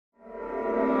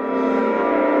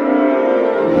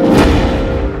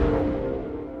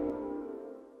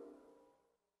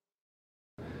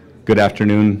Good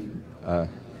afternoon.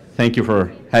 Thank you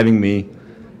for having me.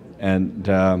 And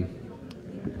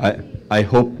I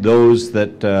hope those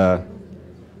that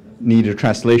need a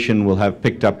translation will have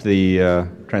picked up the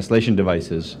translation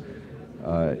devices.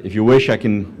 If you wish, I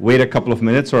can wait a couple of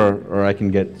minutes or I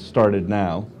can get started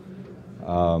now.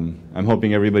 I'm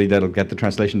hoping everybody that'll get the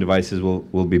translation devices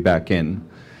will be back in.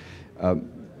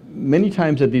 Many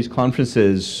times at these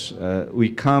conferences, we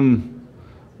come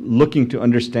looking to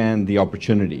understand the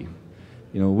opportunity.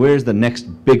 You know, where's the next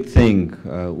big thing?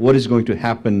 What is going to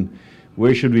happen?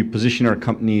 Where should we position our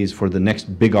companies for the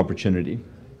next big opportunity?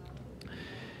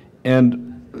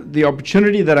 And the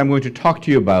opportunity that I'm going to talk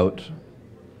to you about,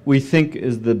 we think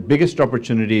is the biggest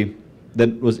opportunity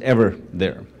that was ever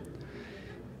there.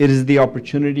 It is the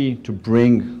opportunity to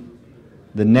bring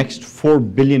the next 4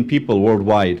 billion people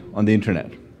worldwide on the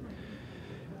internet.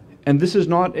 And this is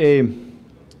not a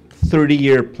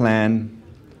 30-year plan.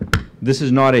 This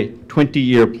is not a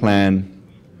 20-year plan.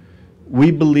 We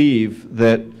believe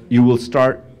that you will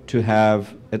start to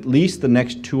have at least the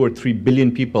next 2 or 3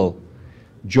 billion people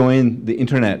join the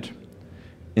internet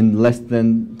in less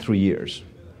than 3 years.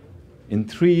 In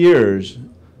 3 years,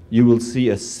 you will see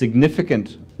a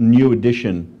significant new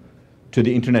addition to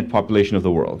the internet population of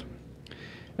the world.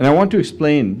 And I want to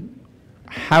explain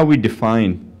how we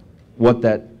define what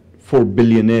that 4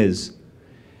 billion is.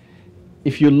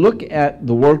 If you look at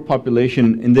the world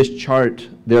population in this chart,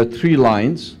 there are 3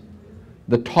 lines.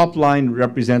 The top line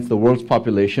represents the world's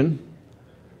population.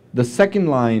 The second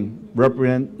line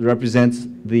represents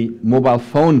the mobile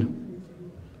phone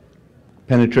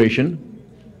penetration.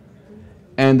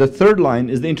 And the third line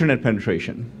is the internet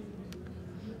penetration.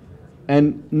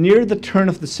 And near the turn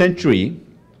of the century,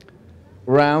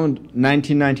 around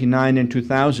 1999 and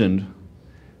 2000,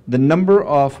 the number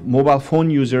of mobile phone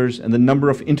users and the number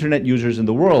of internet users in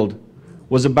the world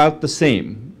was about the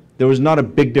same. There was not a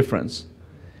big difference.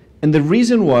 And the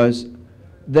reason was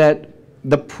that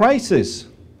the prices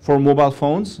for mobile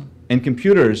phones and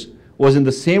computers was in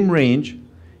the same range,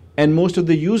 and most of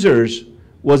the users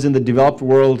was in the developed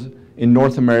world in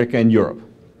North America and Europe.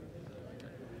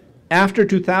 After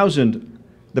 2000,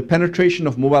 the penetration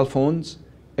of mobile phones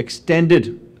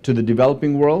extended to the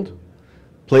developing world,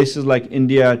 places like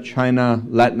India, China,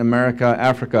 Latin America,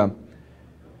 Africa,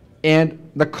 and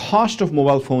the cost of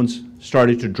mobile phones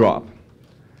started to drop.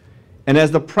 And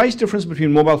as the price difference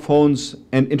between mobile phones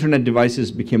and internet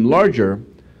devices became larger,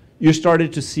 you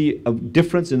started to see a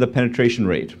difference in the penetration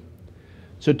rate.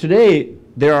 So today,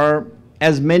 there are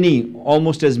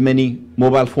almost as many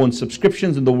mobile phone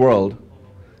subscriptions in the world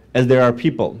as there are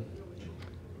people.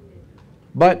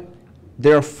 But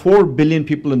there are 4 billion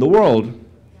people in the world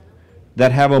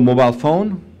that have a mobile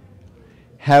phone,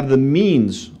 have the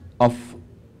means of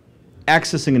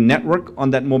accessing a network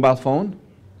on that mobile phone,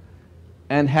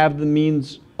 and have the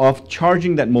means of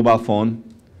charging that mobile phone,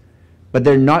 but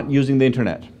they're not using the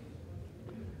internet.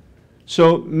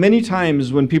 So many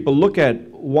times when people look at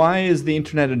why is the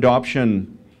internet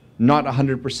adoption not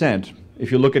 100%,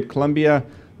 if you look at Colombia,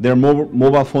 there are more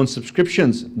mobile phone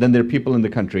subscriptions than there are people in the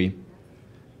country,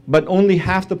 but only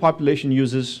half the population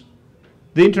uses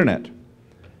the internet.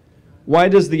 Why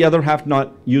does the other half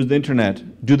not use the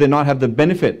internet? Do they not have the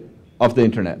benefit of the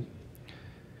internet?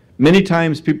 Many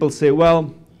times people say,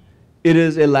 well, it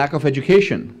is a lack of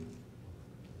education.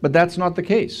 But that's not the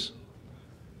case.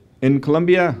 In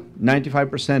Colombia,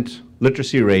 95%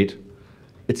 literacy rate.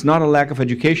 It's not a lack of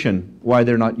education why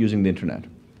they're not using the internet.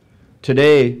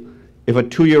 Today, if a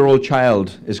 2-year-old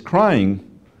child is crying,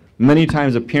 many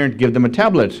times a parent gives them a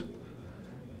tablet.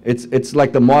 It's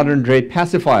like the modern day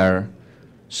pacifier.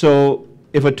 So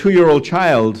if a 2-year-old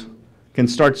child can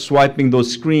start swiping those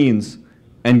screens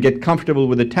and get comfortable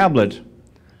with a tablet,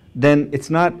 then it's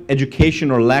not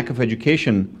education or lack of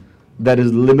education that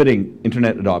is limiting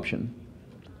internet adoption.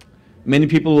 Many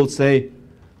people will say,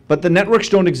 but the networks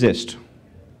don't exist.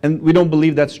 And we don't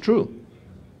believe that's true.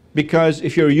 Because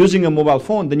if you're using a mobile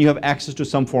phone, then you have access to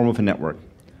some form of a network.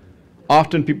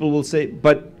 Often people will say,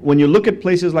 but when you look at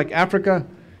places like Africa,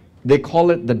 they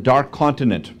call it the dark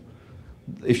continent.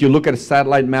 If you look at a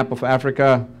satellite map of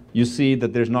Africa, you see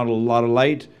that there's not a lot of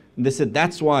light. And they said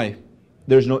that's why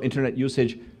there's no internet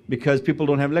usage, because people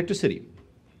don't have electricity.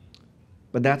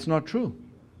 But that's not true.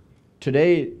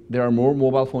 Today, there are more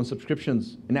mobile phone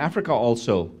subscriptions in Africa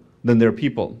also than there are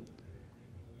people.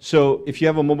 So if you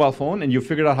have a mobile phone and you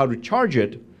figured out how to charge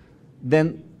it,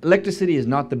 then electricity is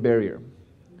not the barrier.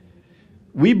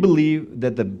 We believe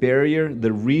that the barrier,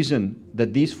 the reason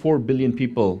that these 4 billion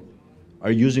people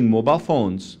are using mobile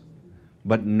phones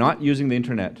but not using the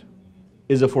internet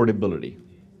is affordability.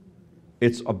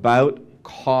 It's about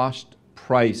cost,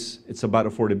 price, it's about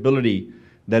affordability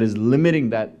that is limiting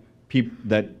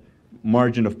that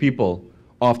margin of people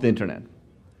off the internet.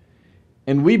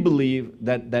 And we believe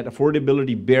that that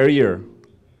affordability barrier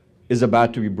is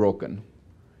about to be broken.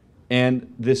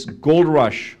 And this gold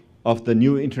rush of the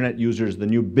new internet users, the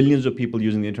new billions of people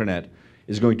using the internet,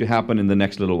 is going to happen in the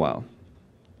next little while.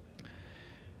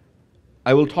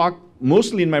 I will talk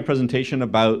mostly in my presentation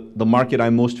about the market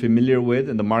I'm most familiar with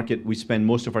and the market we spend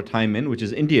most of our time in, which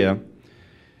is India.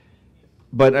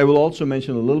 But I will also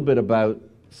mention a little bit about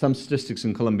some statistics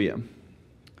in Colombia.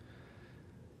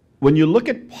 When you look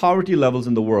at poverty levels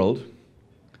in the world,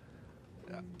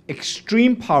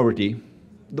 extreme poverty,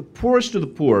 the poorest of the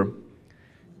poor,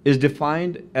 is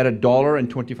defined at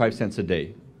 $1.25 a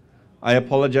day. I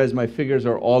apologize, my figures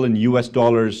are all in US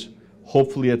dollars.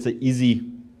 Hopefully it's an easy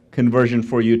conversion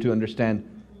for you to understand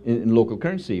in local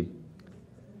currency.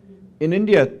 In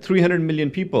India, 300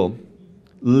 million people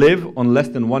live on less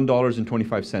than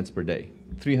 $1.25 per day.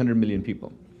 300 million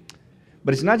people.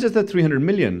 But it's not just that 300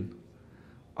 million.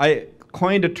 I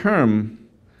coined a term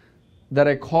that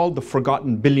I called the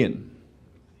forgotten billion.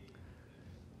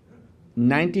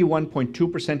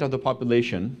 91.2% of the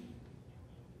population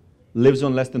lives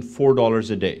on less than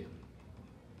 $4 a day.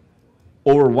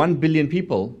 Over 1 billion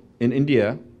people in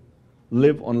India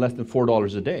live on less than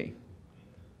 $4 a day.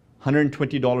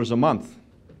 $120 a month.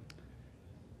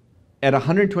 At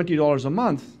 $120 a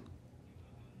month,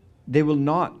 they will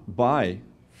not buy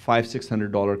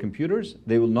 $500, $600 computers.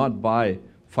 They will not buy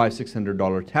 $500,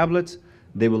 $600 tablets.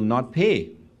 They will not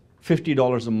pay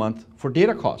 $50 a month for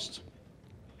data costs.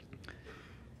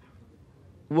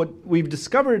 What we've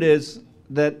discovered is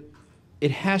that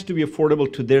it has to be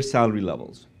affordable to their salary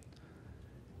levels.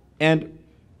 And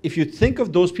if you think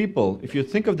of those people, if you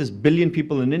think of this billion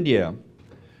people in India,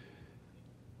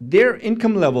 their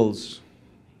income levels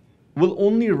will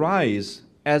only rise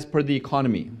as per the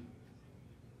economy.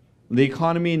 The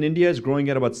economy in India is growing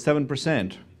at about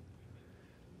 7%.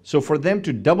 So for them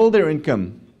to double their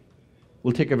income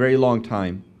will take a very long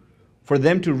time. For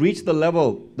them to reach the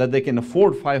level that they can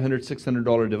afford $500,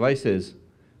 $600 devices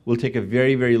will take a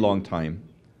very, very long time.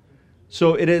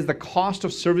 So it is the cost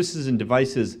of services and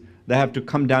devices that have to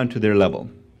come down to their level.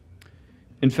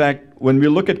 In fact, when we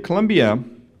look at Colombia,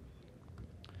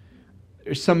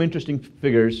 there's some interesting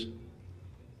figures.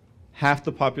 Half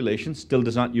the population still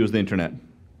does not use the internet.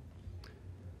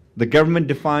 The government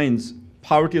defines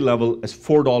poverty level as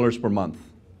 $4 per month.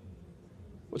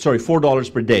 Sorry,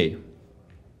 $4 per day.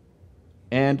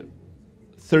 And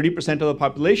 30% of the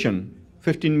population,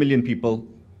 15 million people,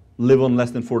 live on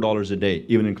less than $4 a day,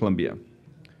 even in Colombia.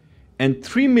 And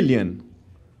 3 million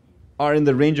are in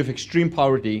the range of extreme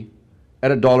poverty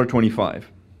at $1.25.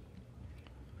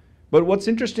 But what's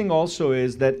interesting also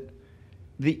is that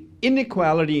the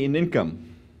inequality in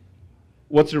income,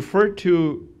 what's referred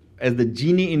to as the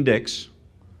Gini index,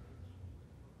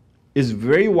 is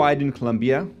very wide in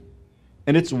Colombia,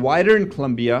 and it's wider in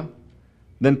Colombia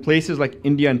than places like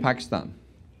India and Pakistan.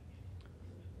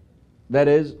 That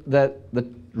is, that the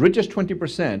richest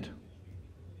 20%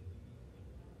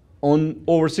 own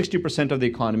over 60% of the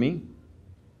economy,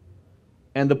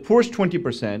 and the poorest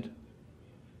 20%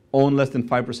 own less than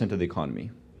 5% of the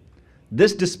economy.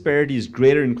 This disparity is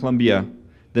greater in Colombia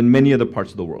than many other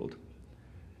parts of the world.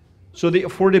 So the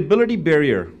affordability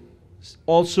barrier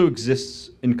also exists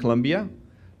in Colombia,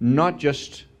 not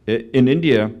just in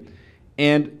India,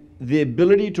 and the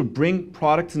ability to bring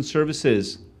products and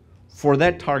services for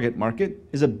that target market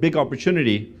is a big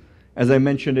opportunity. As I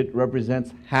mentioned, it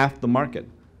represents half the market.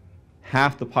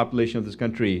 Half the population of this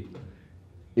country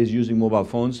is using mobile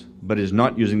phones, but is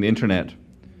not using the internet.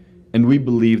 And we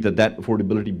believe that that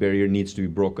affordability barrier needs to be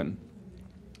broken.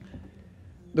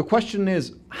 The question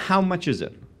is, how much is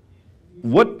it?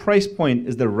 What price point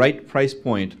is the right price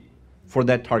point for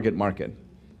that target market?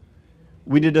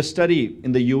 We did a study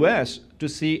in the US to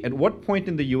see at what point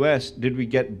in the US did we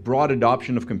get broad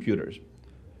adoption of computers.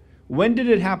 When did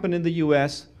it happen in the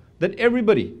US that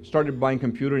everybody started buying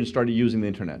computers and started using the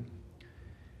internet?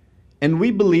 And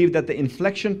we believe that the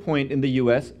inflection point in the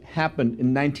US happened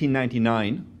in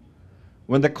 1999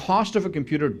 when the cost of a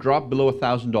computer dropped below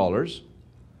 $1,000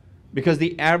 because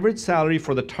the average salary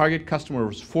for the target customer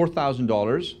was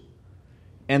 $4,000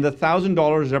 and the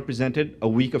 $1,000 represented a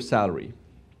week of salary.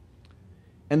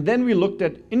 And then we looked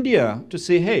at India to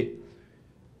say, hey,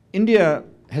 India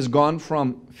has gone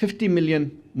from 50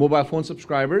 million mobile phone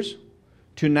subscribers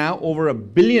to now over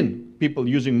 1 billion people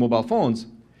using mobile phones.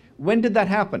 When did that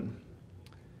happen?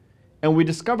 And we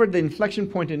discovered the inflection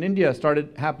point in India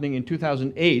started happening in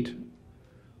 2008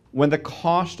 when the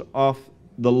cost of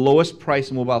the lowest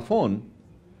price mobile phone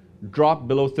dropped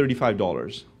below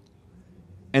 $35.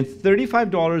 And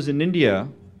 $35 in India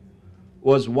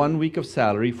was 1 week of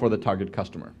salary for the target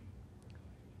customer.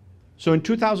 So in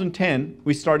 2010,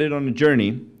 we started on a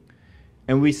journey,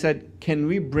 and we said, can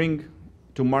we bring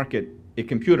to market a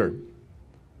computer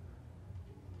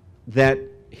that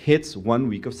hits 1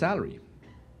 week of salary?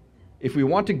 If we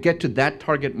want to get to that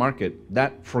target market,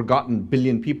 that forgotten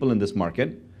billion people in this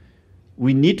market,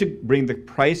 we need to bring the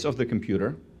price of the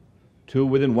computer to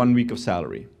within 1 week of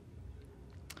salary.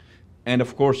 And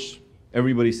of course,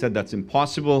 everybody said that's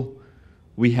impossible.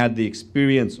 We had the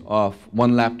experience of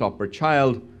one laptop per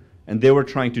child, and they were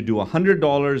trying to do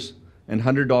 $100, and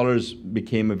 $100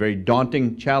 became a very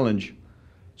daunting challenge.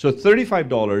 So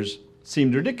 $35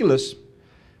 seemed ridiculous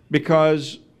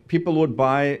because people would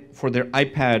buy for their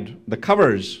iPad the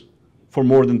covers for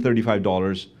more than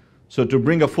 $35. So to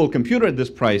bring a full computer at this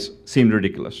price seemed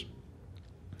ridiculous.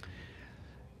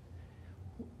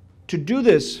 To do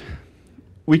this,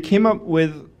 we came up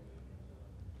with,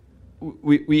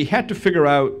 we had to figure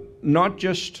out not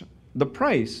just the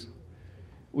price,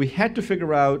 we had to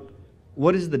figure out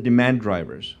what is the demand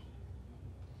drivers.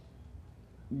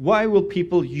 Why will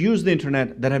people use the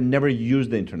internet that have never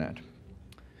used the internet?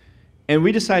 And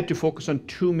we decided to focus on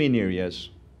two main areas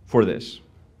for this.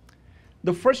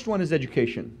 The first one is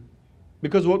education,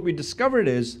 because what we discovered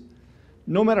is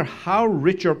no matter how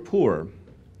rich or poor,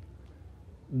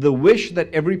 the wish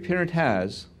that every parent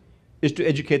has is to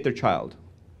educate their child.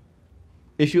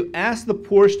 If you ask the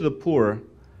poorest of the poor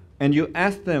and you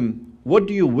ask them, what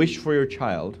do you wish for your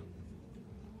child?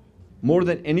 More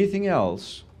than anything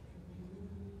else,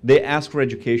 they ask for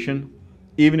education,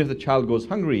 even if the child goes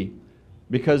hungry,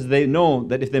 because they know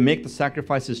that if they make the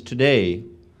sacrifices today,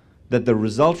 that the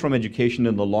result from education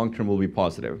in the long term will be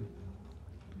positive.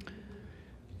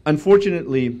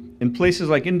 Unfortunately, in places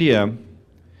like India,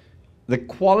 the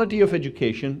quality of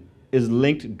education is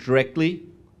linked directly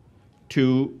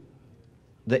to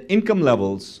the income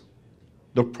levels,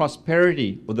 the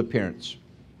prosperity of the parents.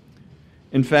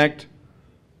 In fact,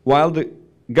 while the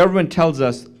government tells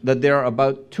us that there are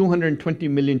about 220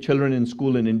 million children in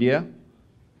school in India,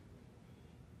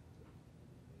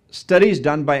 studies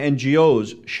done by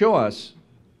NGOs show us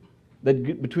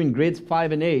that between grades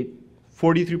 5 and 8,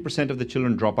 43% of the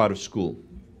children drop out of school.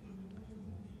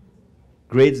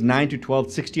 Grades 9 to 12,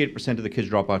 68% of the kids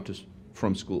drop out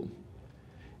from school.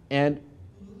 And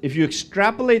if you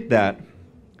extrapolate that,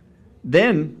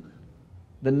 then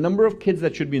the number of kids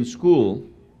that should be in school,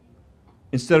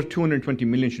 instead of 220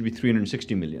 million, should be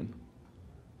 360 million.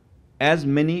 As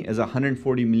many as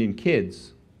 140 million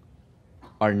kids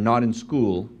are not in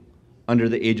school under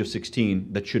the age of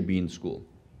 16 that should be in school.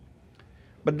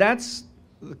 But that's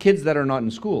the kids that are not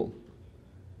in school.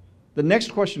 The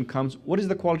next question comes, what is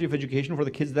the quality of education for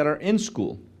the kids that are in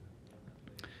school?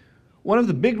 One of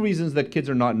the big reasons that kids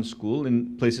are not in school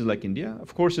in places like India,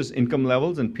 of course, is income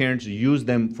levels, and parents use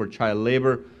them for child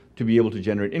labor to be able to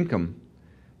generate income.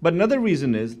 But another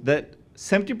reason is that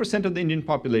 70% of the Indian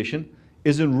population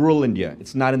is in rural India.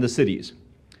 It's not in the cities.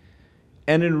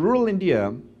 And in rural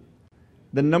India,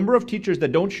 the number of teachers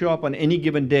that don't show up on any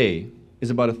given day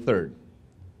is about a third.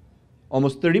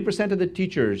 Almost 30% of the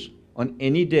teachers on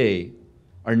any day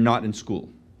are not in school.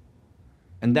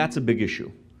 And that's a big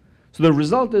issue. So the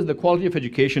result is the quality of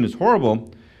education is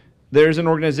horrible. There's an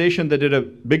organization that did a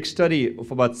big study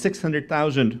of about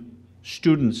 600,000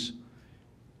 students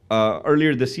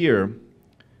earlier this year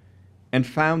and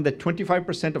found that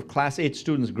 25% of class 8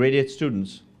 students, grade 8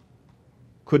 students,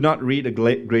 could not read a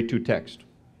grade 2 text.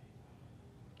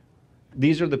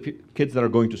 These are the kids that are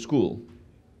going to school,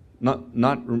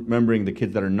 not remembering the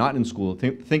kids that are not in school.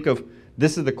 Think of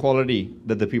this is the quality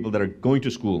that the people that are going to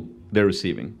school, they're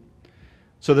receiving.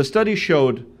 So the study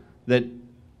showed that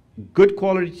good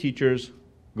quality teachers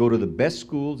go to the best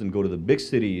schools and go to the big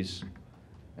cities,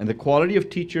 and the quality of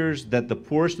teachers that the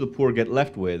poorest of the poor get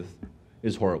left with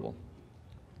is horrible.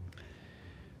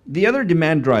 The other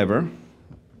demand driver,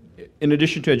 in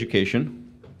addition to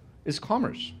education, is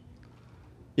commerce.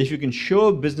 If you can show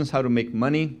a business how to make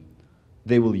money,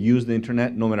 they will use the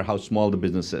internet no matter how small the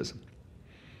business is.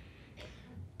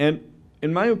 And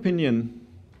in my opinion,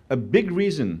 a big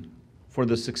reason for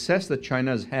the success that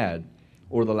China has had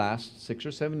over the last 6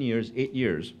 or 7 years, 8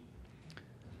 years,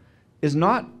 is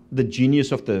not the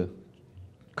genius of the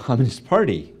Communist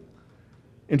Party.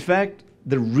 In fact,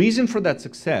 the reason for that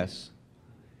success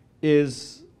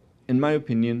is, in my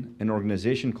opinion, an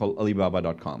organization called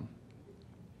Alibaba.com.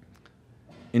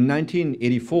 In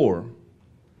 1984,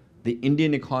 the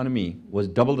Indian economy was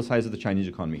double the size of the Chinese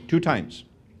economy, 2 times.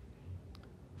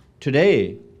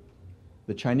 Today,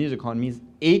 the Chinese economy is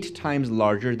 8 times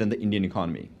larger than the Indian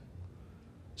economy.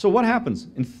 So what happens?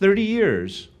 In 30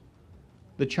 years,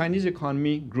 the Chinese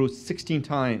economy grew 16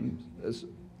 times as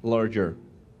larger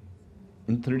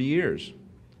in 30 years.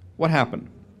 What happened?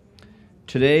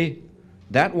 Today,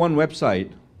 that one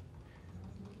website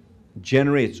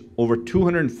generates over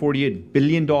 $248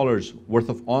 billion worth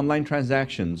of online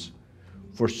transactions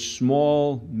for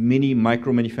small, mini,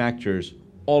 micro manufacturers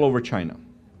all over China.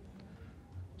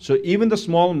 So even the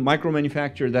small micro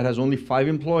manufacturer that has only 5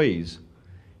 employees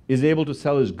is able to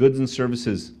sell his goods and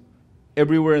services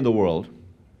everywhere in the world,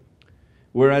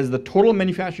 whereas the total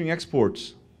manufacturing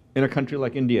exports in a country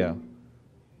like India,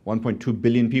 1.2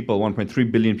 billion people,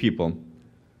 1.3 billion people,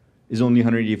 is only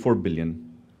 184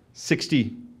 billion,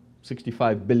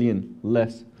 65 billion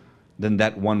less than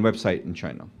that one website in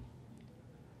China.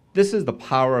 This is the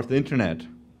power of the internet,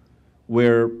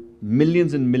 where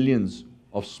millions and millions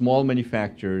of small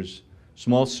manufacturers,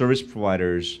 small service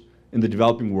providers in the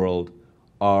developing world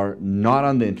are not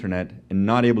on the internet and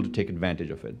not able to take advantage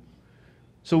of it.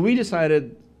 So we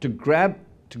decided to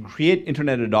create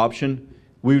internet adoption,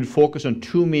 we would focus on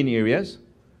 2 main areas.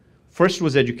 First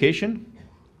was education,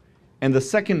 and the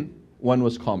second one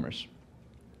was commerce.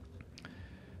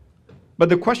 But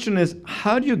the question is,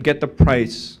 how do you get the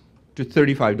price to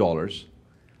 $35?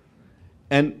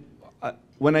 And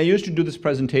when I used to do this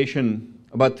presentation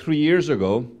about 3 years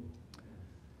ago,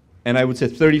 and I would say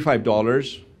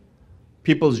 $35,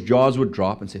 people's jaws would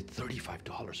drop and say,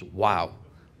 $35, wow.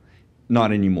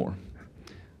 Not anymore.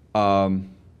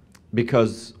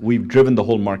 Because we've driven the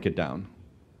whole market down.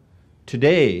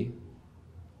 Today,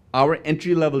 our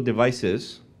entry-level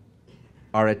devices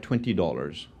are at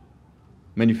 $20.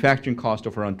 Manufacturing cost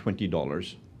of around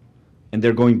 $20. And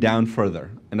they're going down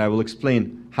further. And I will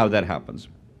explain how that happens.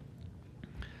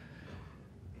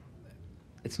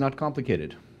 It's not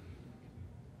complicated.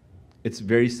 It's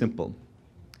very simple.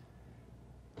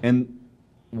 And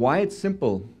why it's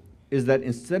simple is that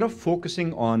instead of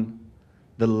focusing on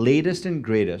the latest and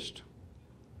greatest,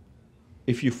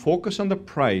 if you focus on the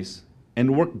price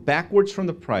and work backwards from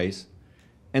the price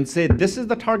and say, this is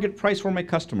the target price for my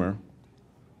customer,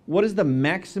 what is the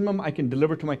maximum I can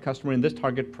deliver to my customer in this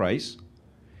target price?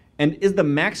 And is the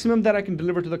maximum that I can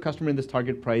deliver to the customer in this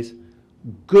target price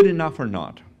good enough or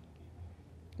not?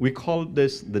 We call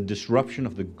this the disruption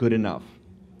of the good enough.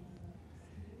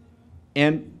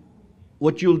 And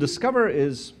what you'll discover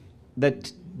is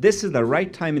that this is the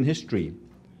right time in history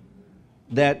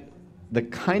that the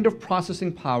kind of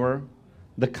processing power,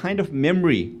 the kind of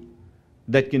memory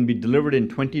that can be delivered in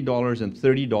 $20 and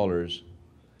 $30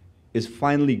 is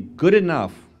finally good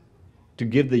enough to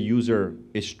give the user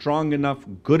a strong enough,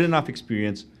 good enough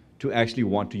experience to actually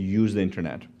want to use the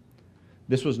internet.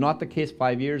 This was not the case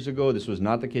 5 years ago. This was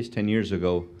not the case 10 years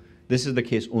ago. This is the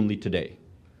case only today.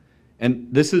 And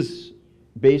this is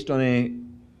based on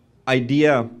an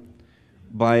idea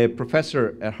by a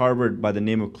professor at Harvard by the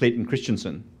name of Clayton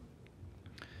Christensen.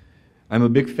 I'm a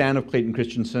big fan of Clayton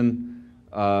Christensen.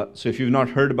 So if you've not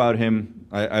heard about him,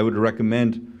 I would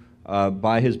recommend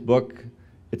buy his book.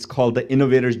 It's called The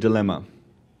Innovator's Dilemma.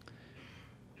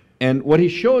 And what he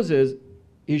shows is,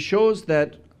 he shows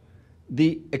that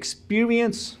the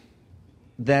experience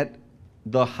that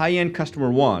the high-end customer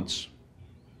wants,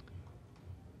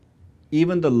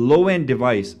 even the low-end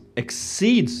device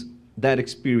exceeds that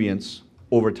experience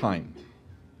over time.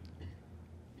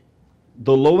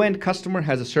 The low-end customer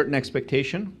has a certain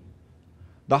expectation.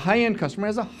 The high-end customer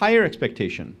has a higher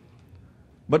expectation.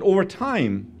 But over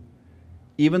time,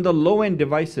 even the low-end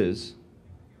devices,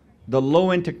 the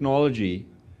low-end technology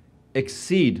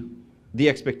exceed the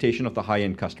expectation of the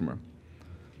high-end customer.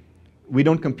 We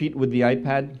don't compete with the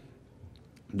iPad.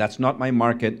 That's not my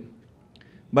market.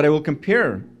 But I will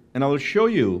compare and I will show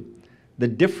you the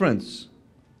difference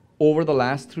over the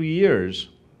last 3 years,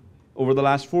 over the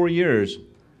last 4 years,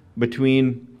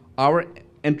 between our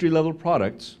entry-level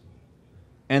products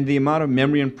and the amount of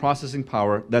memory and processing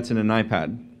power that's in an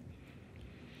iPad.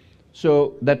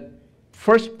 So that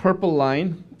first purple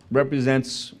line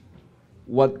represents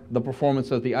what the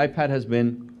performance of the iPad has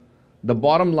been. The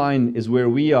bottom line is where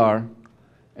we are,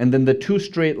 and then the 2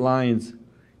 straight lines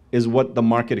is what the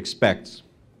market expects.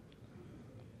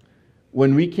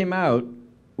 When we came out,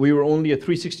 we were only a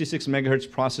 366 megahertz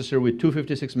processor with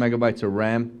 256 megabytes of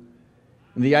RAM.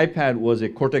 And the iPad was a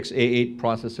Cortex-A8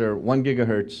 processor, 1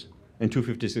 gigahertz, and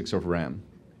 256 of RAM.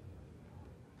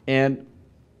 And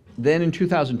then in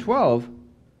 2012,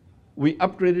 we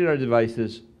upgraded our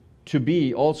devices to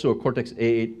be also a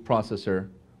Cortex-A8 processor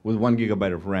with 1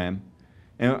 gigabyte of RAM.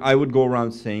 And I would go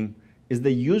around saying, is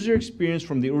the user experience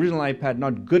from the original iPad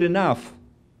not good enough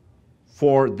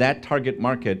for that target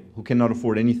market who cannot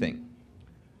afford anything.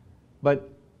 But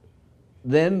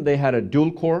then they had a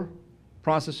dual-core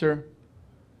processor,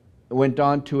 went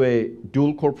on to a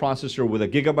dual-core processor with a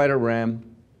gigabyte of RAM,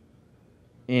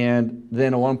 and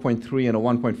then a 1.3 and a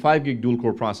 1.5 gig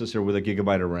dual-core processor with a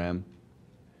gigabyte of RAM.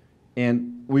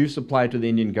 And we've supplied to the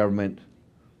Indian government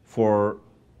for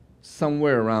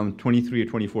somewhere around $23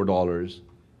 or $24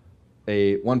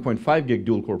 a 1.5 gig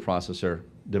dual-core processor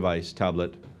device,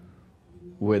 tablet,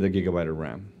 with a gigabyte of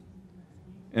RAM.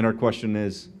 And our question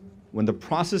is, when the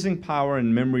processing power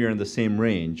and memory are in the same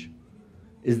range,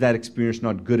 is that experience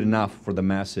not good enough for the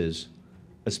masses,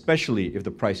 especially if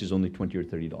the price is only $20 or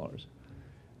 $30?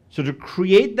 So to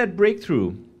create that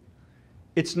breakthrough,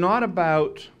 it's not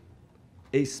about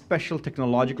a special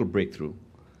technological breakthrough.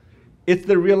 It's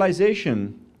the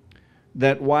realization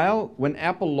that when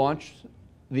Apple launched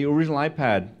the original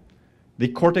iPad, the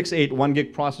Cortex-8 1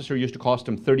 gig processor used to cost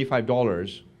them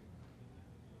 $35.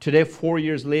 Today, 4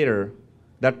 years later,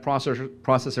 that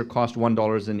processor costs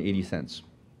 $1.80.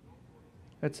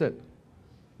 That's it.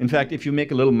 In fact, if you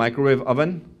make a little microwave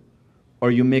oven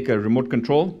or you make a remote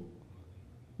control,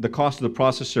 the cost of the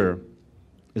processor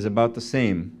is about the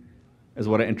same as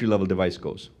what an entry-level device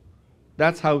goes.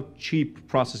 That's how cheap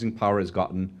processing power has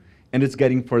gotten, and it's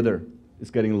getting further. It's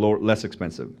getting less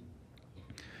expensive.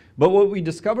 But what we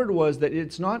discovered was that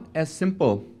it's not as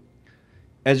simple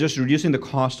as just reducing the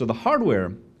cost of the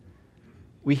hardware.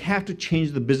 We have to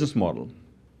change the business model.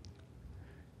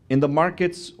 In the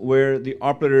markets where the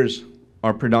operators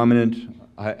are predominant,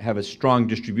 have a strong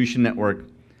distribution network,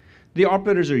 the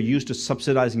operators are used to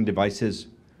subsidizing devices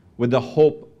with the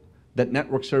hope that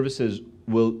network services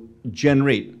will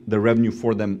generate the revenue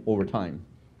for them over time.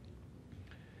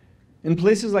 In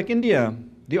places like India,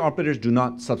 the operators do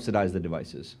not subsidize the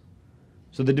devices.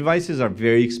 So the devices are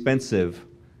very expensive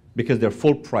because they're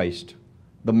full priced.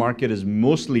 The market is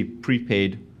mostly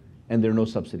prepaid and there are no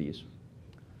subsidies.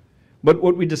 But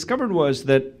what we discovered was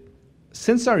that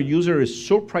since our user is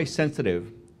so price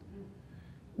sensitive,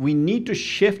 we need to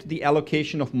shift the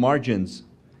allocation of margins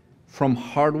from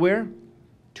hardware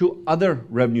to other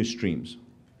revenue streams.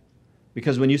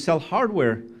 Because when you sell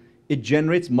hardware, it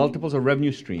generates multiples of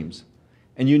revenue streams.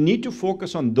 And you need to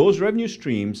focus on those revenue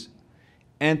streams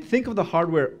and think of the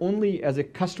hardware only as a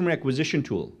customer acquisition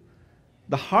tool.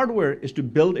 The hardware is to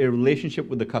build a relationship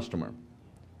with the customer.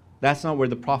 That's not where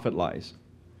the profit lies.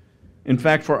 In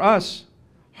fact, for us,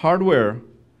 hardware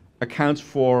accounts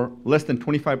for less than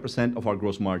 25% of our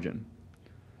gross margin.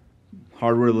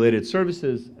 Hardware-related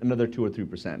services, another 2 or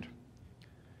 3%.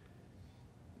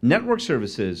 Network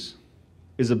services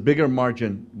is a bigger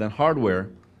margin than hardware,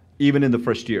 even in the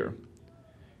first year.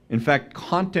 In fact,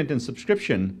 content and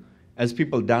subscription, as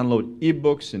people download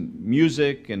ebooks and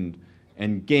music and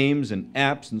games and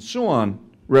apps and so on,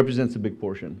 represents a big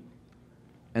portion.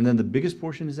 And then the biggest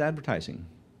portion is advertising.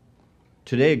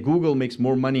 Today, Google makes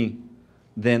more money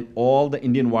than all the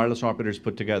Indian wireless operators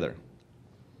put together.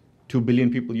 2 billion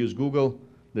people use Google.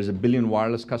 There's 1 billion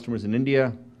wireless customers in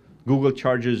India. Google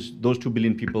charges those 2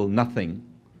 billion people nothing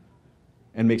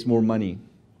and makes more money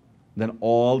than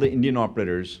all the Indian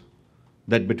operators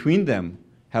that between them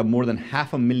have more than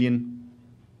 500,000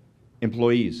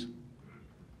 employees.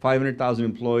 500,000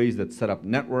 employees that set up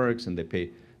networks and they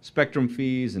pay spectrum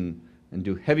fees and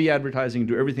do heavy advertising,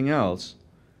 do everything else,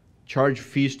 charge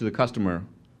fees to the customer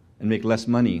and make less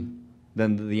money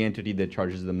than the entity that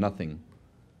charges them nothing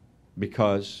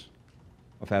because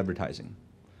of advertising.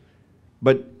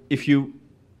 But if you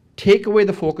take away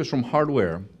the focus from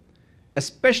hardware,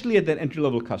 especially at that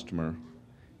entry-level customer,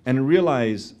 and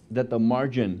realize that the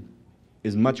margin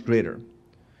is much greater.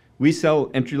 We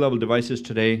sell entry-level devices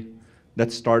today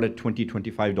that start at $20,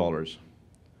 $25.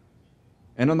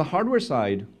 And on the hardware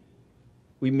side,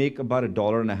 we make about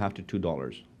 $1.50 to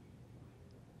 $2.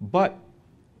 But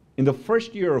in the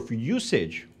first year of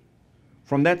usage,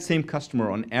 from that same customer,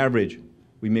 on average,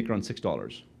 we make around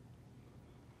 $6.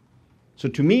 So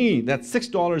to me, that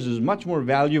 $6 is much more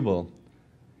valuable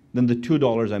than the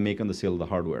 $2 I make on the sale of the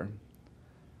hardware.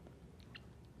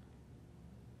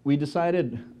 We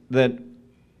decided that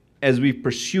as we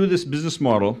pursue this business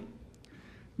model,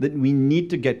 that we need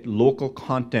to get local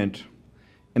content.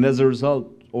 And as a result,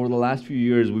 over the last few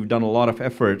years, we've done a lot of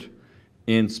effort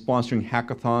in sponsoring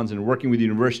hackathons and working with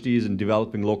universities and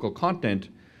developing local content.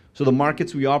 So the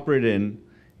markets we operate in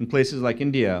places like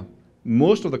India,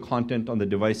 most of the content on the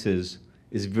devices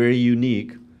is very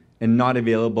unique and not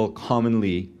available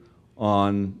commonly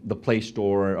on the Play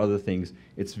Store or other things.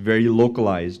 It's very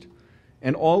localized.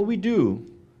 And all we do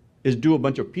is do a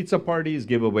bunch of pizza parties,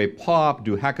 give away pop,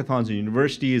 do hackathons in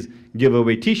universities, give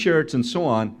away t-shirts and so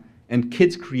on, And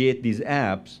kids create these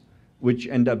apps which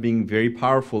end up being very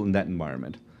powerful in that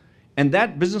environment. And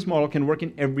that business model can work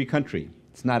in every country.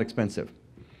 It's not expensive.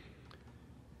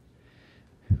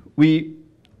 We,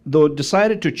 though,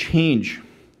 decided to change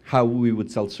how we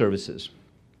would sell services.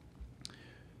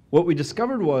 What we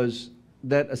discovered was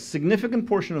that a significant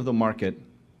portion of the market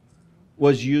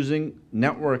was using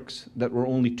networks that were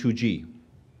only 2G.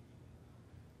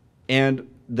 And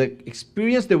the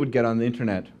experience they would get on the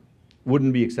internet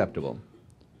wouldn't be acceptable.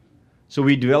 So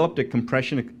we developed a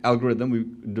compression algorithm, we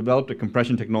developed a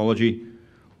compression technology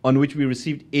on which we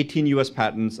received 18 US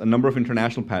patents, a number of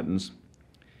international patents,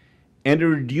 and it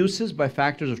reduces by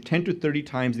factors of 10 to 30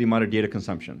 times the amount of data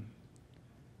consumption.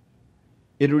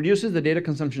 It reduces the data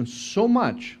consumption so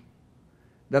much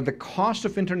that the cost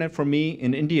of internet for me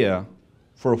in India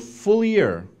for a full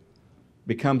year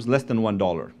becomes less than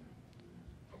 $1.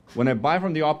 When I buy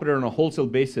from the operator on a wholesale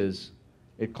basis,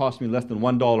 it costs me less than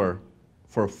 $1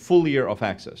 for a full year of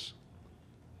access.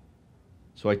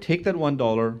 So I take that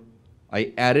 $1,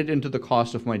 I add it into the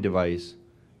cost of my device,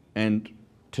 and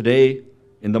today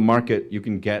in the market you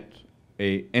can get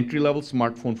an entry-level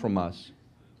smartphone from us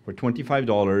for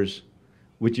 $25,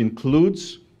 which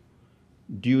includes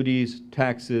duties,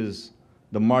 taxes,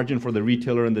 the margin for the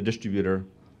retailer and the distributor,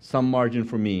 some margin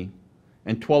for me,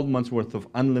 and 12 months worth of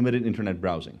unlimited internet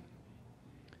browsing.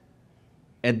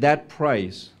 At that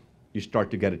price, you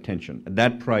start to get attention. At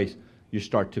that price, you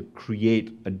start to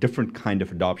create a different kind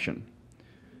of adoption.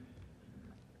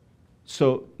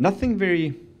 So nothing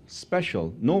very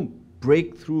special, no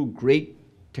breakthrough, great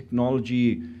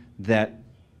technology that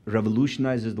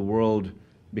revolutionizes the world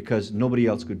because nobody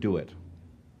else could do it.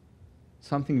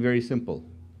 Something very simple,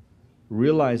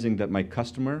 realizing that my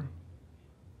customer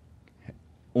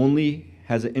only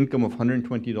has an income of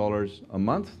 $120 a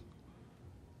month,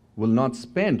 will not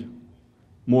spend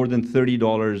more than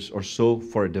 $30 or so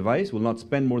for a device, will not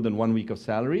spend more than 1 week of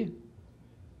salary,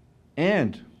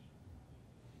 and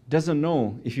doesn't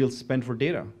know if he'll spend for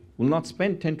data, will not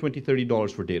spend $10, $20,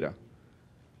 $30 for data.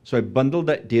 So I bundled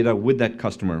that data with that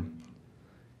customer,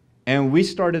 and we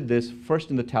started this first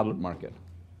in the tablet market.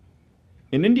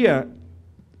 In India,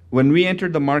 when we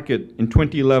entered the market in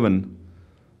 2011,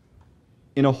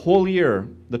 in a whole year,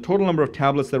 the total number of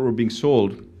tablets that were being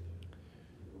sold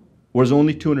was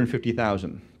only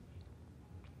 250,000.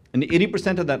 And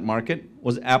 80% of that market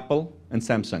was Apple and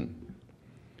Samsung.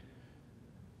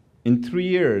 In 3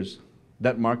 years,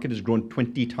 that market has grown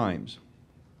 20 times.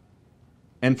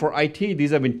 And for IT,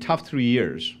 these have been tough 3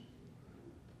 years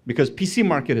because PC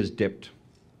market has dipped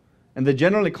and the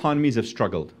general economies have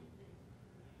struggled.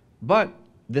 But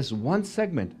this one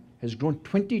segment has grown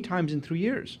 20 times in 3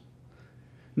 years.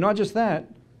 Not just that,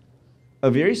 a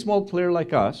very small player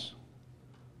like us,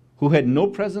 who had no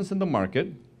presence in the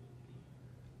market,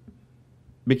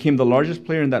 became the largest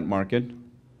player in that market,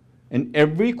 and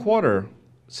every quarter,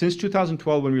 since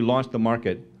 2012 when we launched the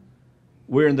market,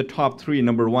 we're in the top 3,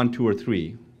 number 1, 2, or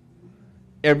 3.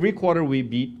 Every quarter we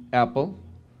beat Apple,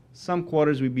 some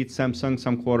quarters we beat Samsung,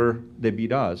 some quarter they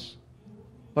beat us.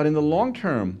 But in the long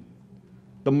term,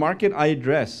 the market I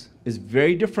address is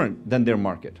very different than their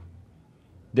market.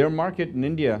 Their market in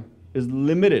India is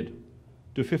limited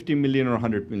to 50 million or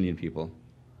 100 million people.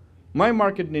 My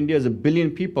market in India is 1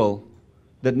 billion people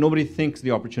that nobody thinks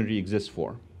the opportunity exists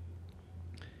for.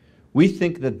 We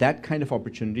think that that kind of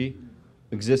opportunity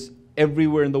exists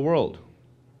everywhere in the world.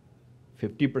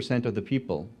 50% of the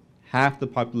people, half the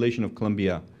population of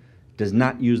Colombia, does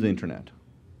not use the internet.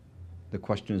 The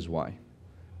question is why?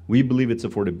 We believe it's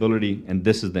affordability, and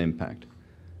this is the impact.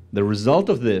 The result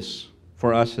of this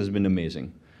for us has been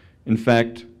amazing. In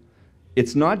fact,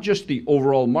 it's not just the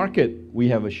overall market we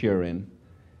have a share in.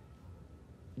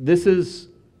 This is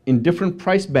in different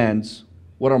price bands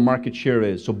what our market share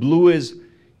is. So blue is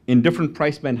in different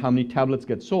price band how many tablets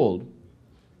get sold.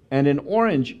 And in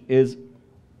orange is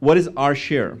what is our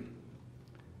share.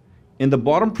 In the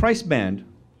bottom price band,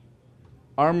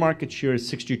 our market share is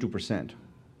 62%.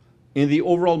 In the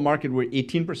overall market, we're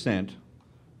 18%.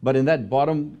 But in that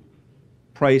bottom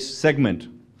price segment,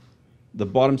 the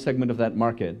bottom segment of that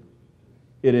market,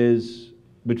 it is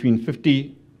between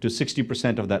 50 to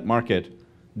 60% of that market,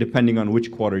 depending on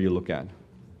which quarter you look at.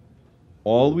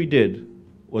 All we did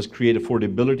was create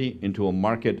affordability into a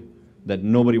market that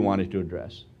nobody wanted to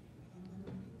address.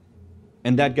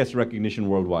 And that gets recognition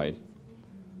worldwide.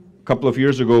 A couple of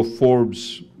years ago,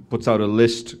 Forbes puts out a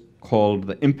list called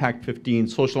the Impact 15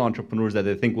 Social Entrepreneurs that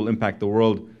they think will impact the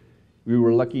world. We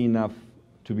were lucky enough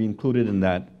to be included in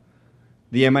that.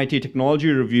 The MIT Technology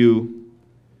Review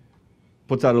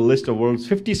puts out a list of world's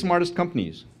 50 smartest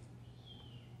companies.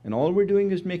 And all we're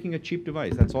doing is making a cheap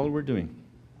device. That's all we're doing.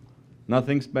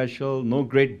 Nothing special, no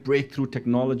great breakthrough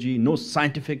technology, no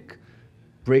scientific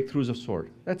breakthroughs of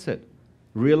sort. That's it.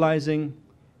 Realizing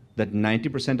that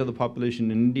 90% of the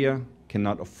population in India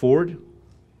cannot afford,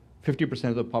 50%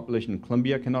 of the population in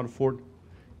Colombia cannot afford.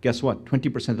 Guess what?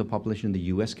 20% of the population in the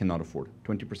US cannot afford,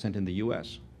 20% in the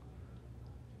US.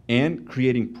 And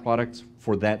creating products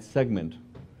for that segment.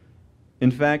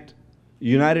 In fact,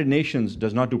 United Nations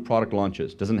does not do product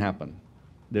launches, doesn't happen.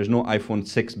 There's no iPhone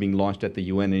 6 being launched at the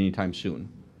UN anytime soon.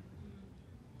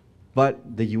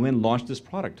 But the UN launched this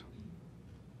product.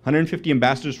 150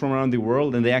 ambassadors from around the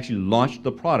world, and they actually launched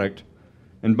the product,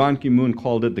 and Ban Ki-moon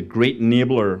called it the great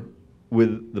enabler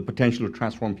with the potential to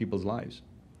transform people's lives.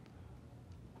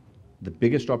 The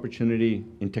biggest opportunity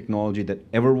in technology that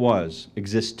ever was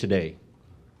exists today.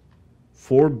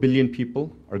 4 billion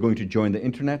people are going to join the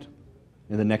internet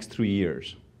in the next 3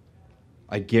 years.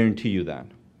 I guarantee you that.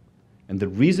 And the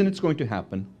reason it's going to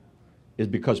happen is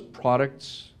because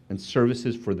products and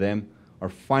services for them are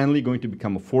finally going to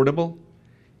become affordable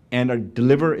and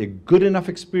deliver a good enough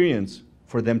experience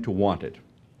for them to want it.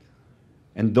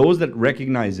 And those that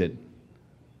recognize it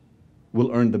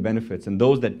will earn the benefits, and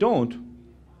those that don't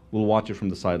will watch it from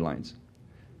the sidelines.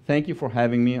 Thank you for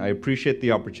having me. I appreciate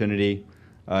the opportunity.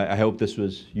 I hope this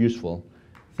was useful.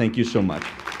 Thank you so much.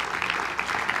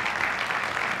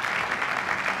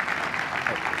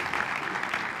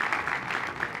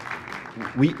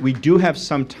 We do have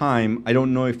some time. I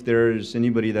don't know if there's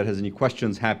anybody that has any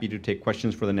questions. Happy to take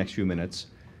questions for the next few minutes,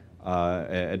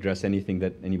 address anything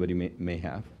that anybody may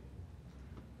have.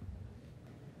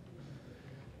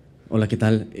 Hola, ¿qué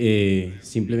tal?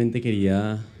 Simplemente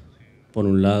quería, por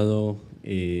un lado,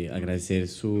 agradecer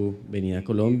su venida a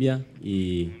Colombia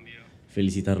y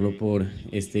felicitarlo por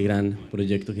este gran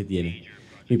proyecto que tiene.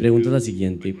 Mi pregunta es la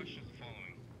siguiente.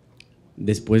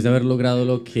 Después de haber logrado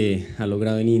lo que ha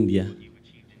logrado en India,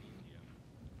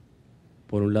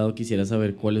 por un lado quisiera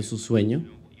saber cuál es su sueño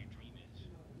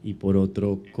y por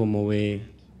otro, cómo ve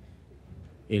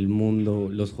el mundo,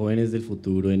 los jóvenes del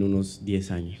futuro en unos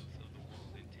 10 años.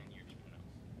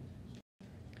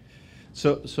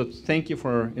 So thank you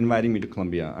for inviting me to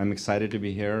Colombia. I'm excited to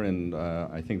be here, and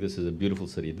I think this is a beautiful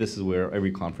city. This is where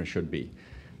every conference should be.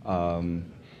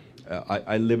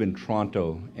 I live in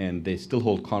Toronto, and they still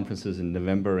hold conferences in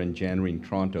November and January in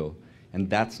Toronto, and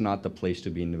that's not the place to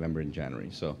be in November and January.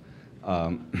 So,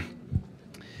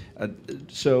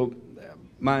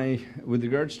 with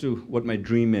regards to what my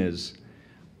dream is,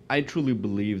 I truly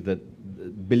believe that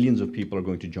billions of people are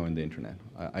going to join the internet.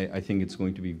 I think it's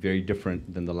going to be very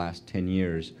different than the last 10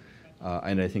 years,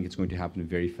 and I think it's going to happen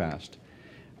very fast.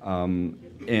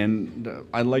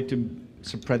 I'd like to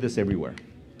spread this everywhere.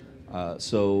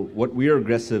 So what we are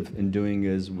aggressive in doing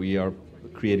is we are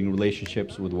creating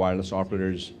relationships with wireless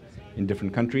operators in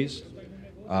different countries.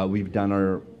 We've done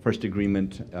our first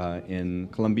agreement in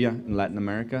Colombia, in Latin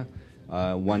America,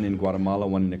 one in Guatemala,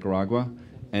 one in Nicaragua,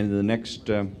 and in the next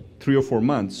 3 or 4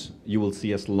 months, you will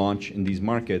see us launch in these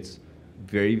markets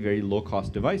very, very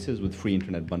low-cost devices with free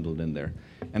internet bundled in there.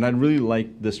 And I'd really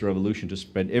like this revolution to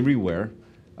spread everywhere,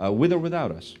 with or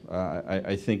without us.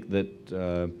 I think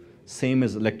that same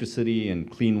as electricity and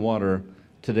clean water,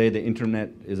 today the internet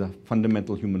is a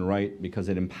fundamental human right because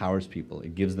it empowers people.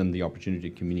 It gives them the opportunity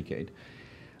to communicate.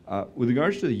 With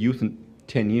regards to the youth in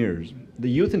 10 years, the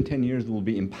youth in 10 years will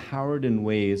be empowered in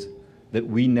ways that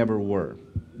we never were,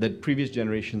 that previous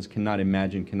generations cannot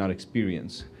imagine, cannot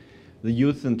experience. The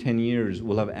youth in 10 years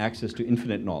will have access to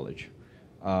infinite knowledge.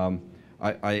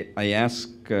 I ask,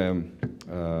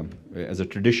 as a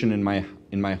tradition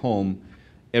in my home,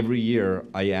 every year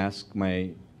I ask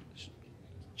my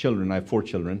children, I have 4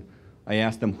 children, I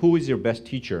ask them, who is your best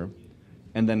teacher?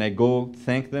 And then I go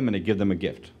thank them and I give them a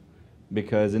gift.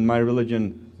 Because in my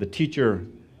religion, the teacher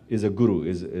is a guru,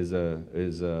 is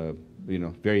a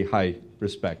very high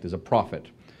respect, is a prophet.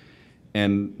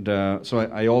 And so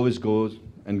I always go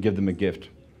and give them a gift.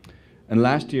 And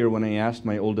last year when I asked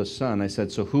my oldest son, I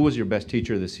said, so who was your best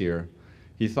teacher this year?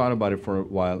 He thought about it for a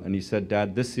while and he said,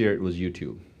 Dad, this year it was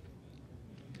YouTube.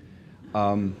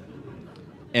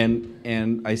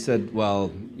 And I said,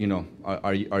 well,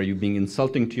 are you being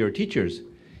insulting to your teachers?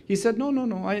 He said, no,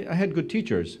 I had good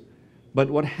teachers. But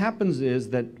what happens is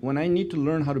that when I need to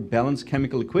learn how to balance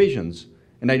chemical equations,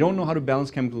 and I don't know how to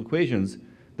balance chemical equations,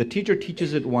 the teacher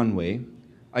teaches it one way.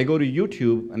 I go to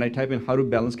YouTube and I type in how to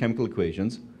balance chemical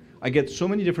equations. I get so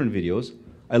many different videos.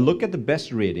 I look at the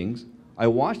best ratings. I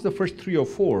watch the first 3 or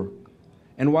 4.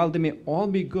 And while they may all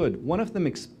be good, one of them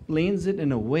explains it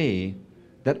in a way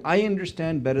that I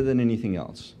understand better than anything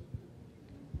else.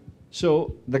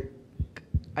 So the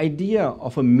idea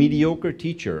of a mediocre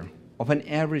teacher, of an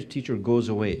average teacher goes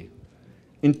away.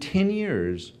 In 10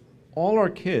 years, all our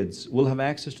kids will have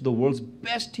access to the world's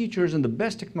best teachers and the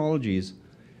best technologies,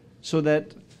 so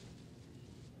that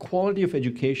quality of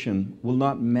education will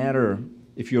not matter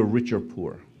if you're rich or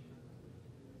poor.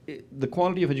 The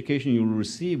quality of education you will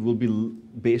receive will be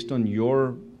based on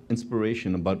your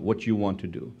inspiration about what you want to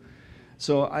do.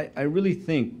 So I really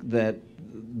think that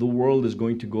the world is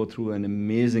going to go through an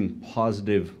amazing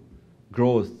positive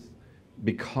growth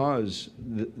because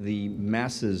the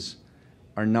masses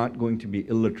are not going to be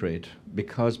illiterate,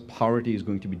 because poverty is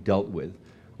going to be dealt with.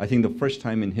 I think the first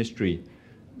time in history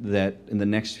that in the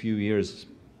next few years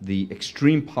the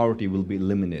extreme poverty will be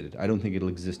eliminated. I don't think it'll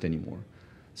exist anymore.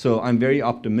 So I'm very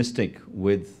optimistic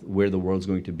with where the world's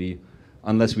going to be,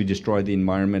 unless we destroy the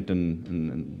environment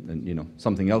and you know,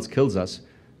 something else kills us.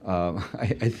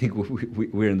 I think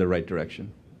we're in the right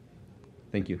direction.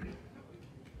 Thank you.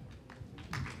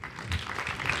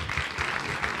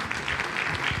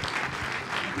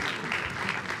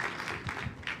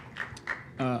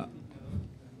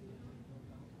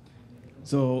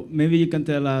 So maybe you can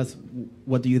tell us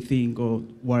what do you think, or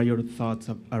what are your thoughts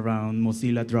around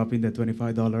Mozilla dropping the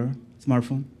 $25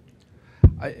 smartphone?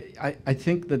 I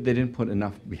think that they didn't put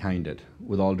enough behind it,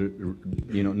 with all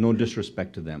you know, no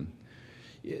disrespect to them.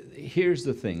 Here's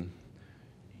the thing.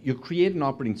 You create an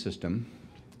operating system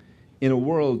in a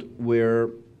world where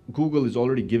Google is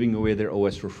already giving away their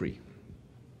OS for free,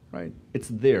 right? It's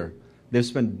there. They've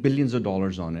spent billions of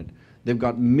dollars on it. They've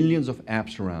got millions of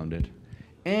apps around it.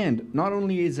 And not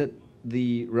only is it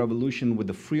the revolution with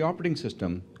the free operating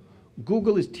system,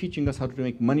 Google is teaching us how to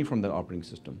make money from that operating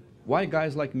system. Why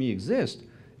guys like me exist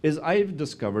is I've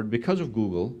discovered, because of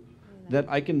Google, that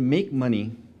I can make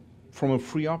money from a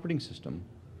free operating system.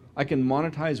 I can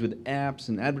monetize with apps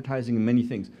and advertising and many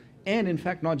things. And in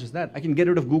fact, not just that, I can get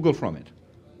rid of Google from it.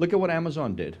 Look at what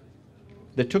Amazon did.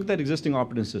 They took that existing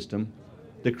operating system,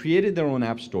 they created their own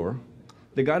app store,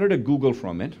 they got rid of Google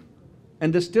from it,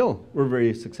 and they still were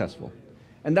very successful.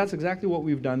 And that's exactly what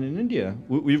we've done in India.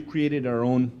 We've created our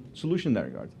own solution in that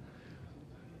regard.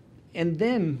 And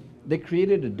then they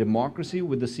created a democracy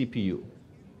with the CPU.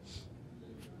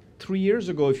 3 years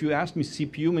ago, if you asked me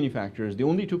CPU manufacturers, the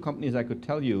only two companies I could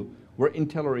tell you were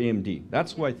Intel or AMD.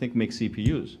 That's who I think makes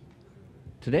CPUs.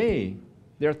 Today,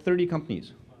 there are 30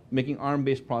 companies making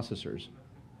ARM-based processors.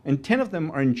 And 10 of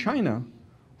them are in China,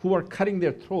 who are cutting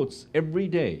their throats every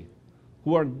day,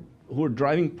 who are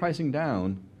driving pricing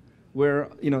down, where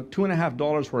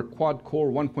 $2.50 for a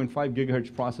quad-core 1.5 gigahertz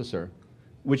processor,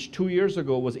 which 2 years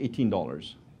ago was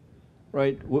 $18,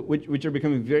 right? Which are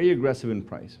becoming very aggressive in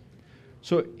price.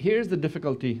 So here's the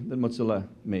difficulty that Mozilla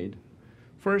made.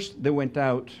 First, they went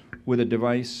out with a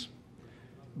device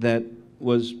that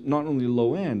was not only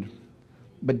low-end,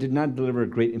 but did not deliver a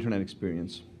great internet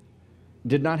experience,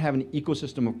 did not have an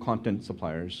ecosystem of content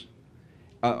suppliers,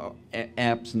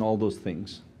 apps and all those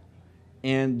things.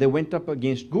 And they went up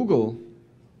against Google,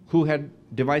 who had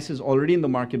devices already in the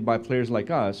market by players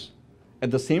like us at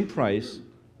the same price,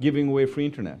 giving away free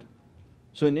internet.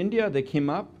 So in India, they came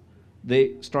up,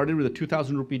 they started with a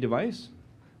 2,000 rupee device.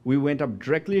 We went up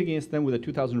directly against them with a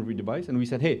 2,000 rupee device, and we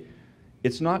said, hey,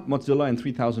 it's not Mozilla and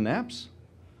 3,000 apps.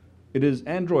 It is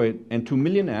Android and 2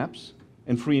 million apps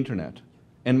and free internet,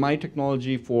 and my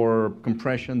technology for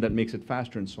compression that makes it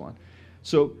faster and so on.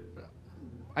 So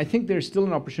I think there's still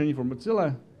an opportunity for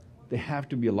Mozilla. They have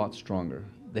to be a lot stronger.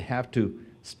 They have to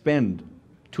spend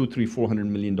 $400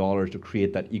 million to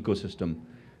create that ecosystem.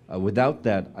 Without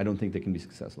that, I don't think they can be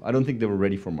successful. I don't think they were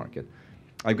ready for market.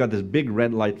 I've got this big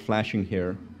red light flashing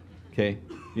here, okay?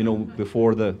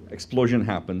 Before the explosion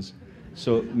happens.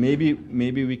 So maybe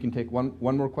we can take one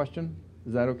more question.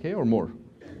 Is that okay, or more?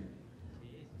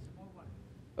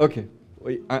 Okay,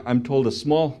 I'm told a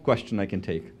small question I can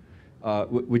take.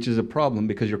 Which is a problem,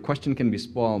 because your question can be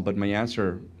small, but my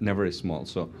answer never is small.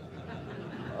 So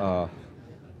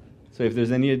if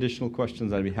there's any additional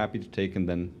questions, I'd be happy to take, and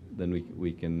then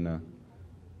we can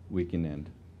end.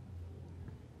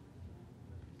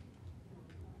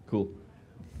 Cool.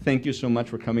 Thank you so much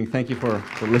for coming. Thank you for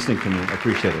listening to me. I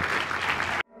appreciate it.